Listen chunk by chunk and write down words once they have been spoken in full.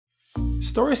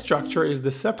Story structure is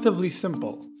deceptively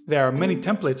simple. There are many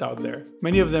templates out there,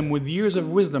 many of them with years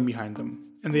of wisdom behind them,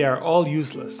 and they are all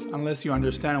useless unless you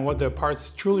understand what their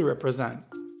parts truly represent.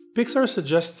 Pixar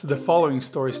suggests the following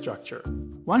story structure.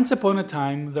 Once upon a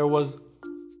time, there was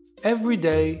every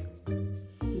day,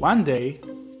 one day,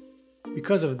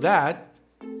 because of that,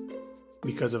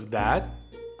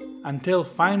 until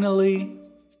finally...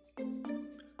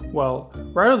 Well,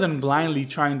 rather than blindly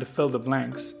trying to fill the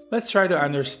blanks, let's try to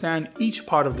understand each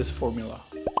part of this formula.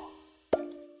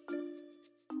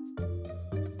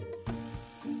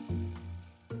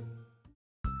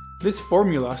 This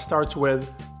formula starts with,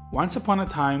 once upon a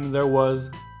time there was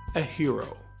a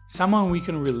hero, someone we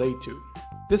can relate to.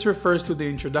 This refers to the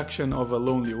introduction of a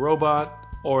lonely robot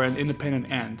or an independent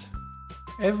ant.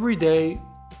 Every day,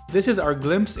 this is our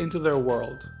glimpse into their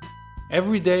world.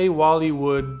 Every day, Wally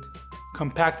would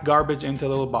compact garbage into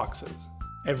little boxes.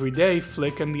 Every day,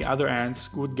 Flick and the other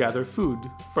ants would gather food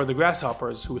for the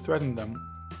grasshoppers who threatened them.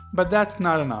 But that's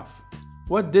not enough.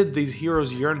 What did these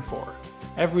heroes yearn for?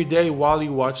 Every day, Wally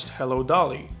watched Hello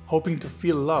Dolly, hoping to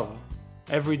feel love.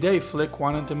 Every day, Flick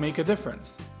wanted to make a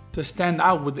difference, to stand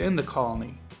out within the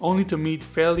colony, only to meet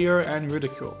failure and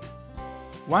ridicule.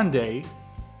 One day,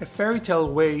 a fairy tale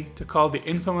way to call the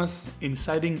infamous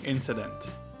inciting incident.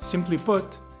 Simply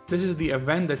put, this is the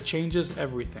event that changes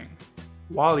everything.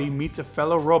 Wally meets a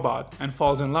fellow robot and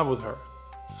falls in love with her.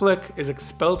 Flick is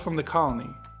expelled from the colony,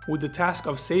 with the task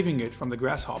of saving it from the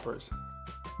grasshoppers.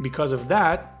 Because of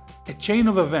that, a chain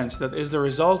of events that is the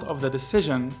result of the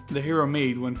decision the hero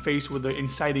made when faced with the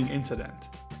inciting incident.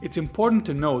 It's important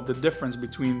to note the difference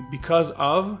between because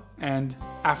of and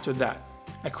after that.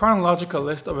 A chronological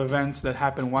list of events that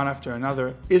happen one after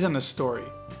another isn't a story,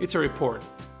 it's a report.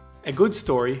 A good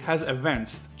story has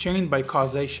events chained by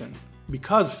causation.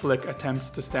 Because Flick attempts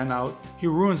to stand out, he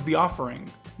ruins the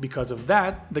offering. Because of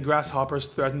that, the grasshoppers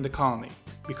threaten the colony.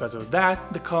 Because of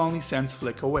that, the colony sends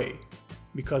Flick away.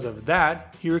 Because of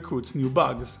that, he recruits new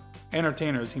bugs,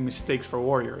 entertainers he mistakes for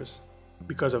warriors.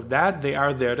 Because of that, they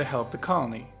are there to help the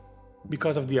colony.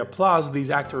 Because of the applause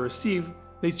these actors receive,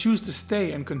 they choose to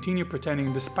stay and continue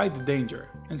pretending despite the danger,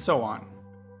 and so on.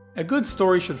 A good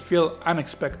story should feel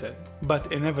unexpected,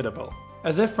 but inevitable.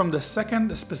 As if from the second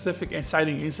a specific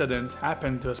inciting incident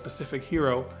happened to a specific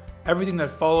hero, everything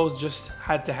that follows just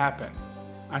had to happen.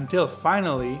 Until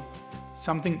finally,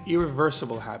 something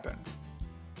irreversible happens.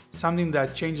 Something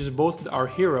that changes both our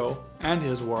hero and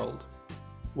his world.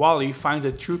 Wally finds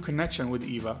a true connection with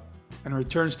Eva and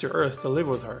returns to Earth to live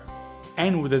with her,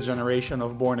 and with a generation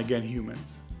of born-again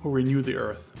humans who renew the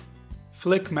Earth.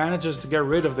 Flick manages to get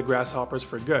rid of the grasshoppers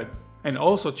for good, and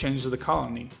also changes the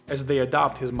colony as they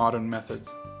adopt his modern methods.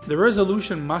 The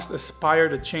resolution must aspire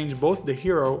to change both the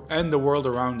hero and the world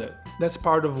around it. That's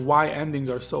part of why endings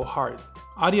are so hard.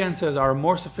 Audiences are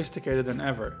more sophisticated than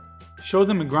ever. Show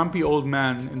them a grumpy old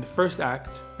man in the first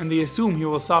act, and they assume he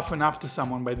will soften up to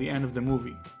someone by the end of the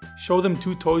movie. Show them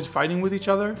two toys fighting with each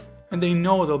other, and they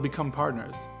know they'll become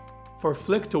partners. For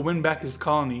Flick to win back his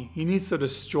colony, he needs to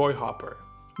destroy Hopper.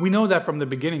 We know that from the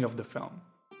beginning of the film.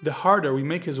 The harder we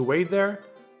make his way there,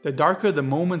 the darker the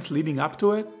moments leading up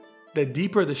to it, the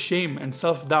deeper the shame and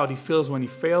self-doubt he feels when he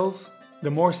fails, the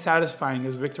more satisfying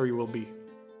his victory will be.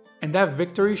 And that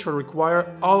victory should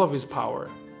require all of his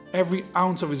power, every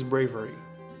ounce of his bravery.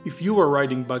 If you were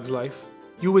writing Bug's Life,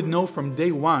 you would know from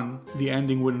day one the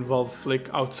ending would involve Flick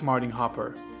outsmarting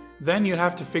Hopper. Then you'd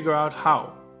have to figure out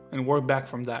how, and work back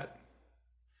from that.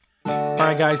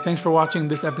 Alright guys, thanks for watching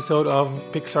this episode of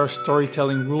Pixar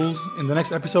Storytelling Rules. In the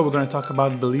next episode, we're going to talk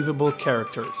about believable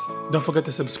characters. Don't forget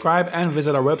to subscribe and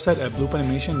visit our website at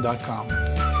bloopanimation.com.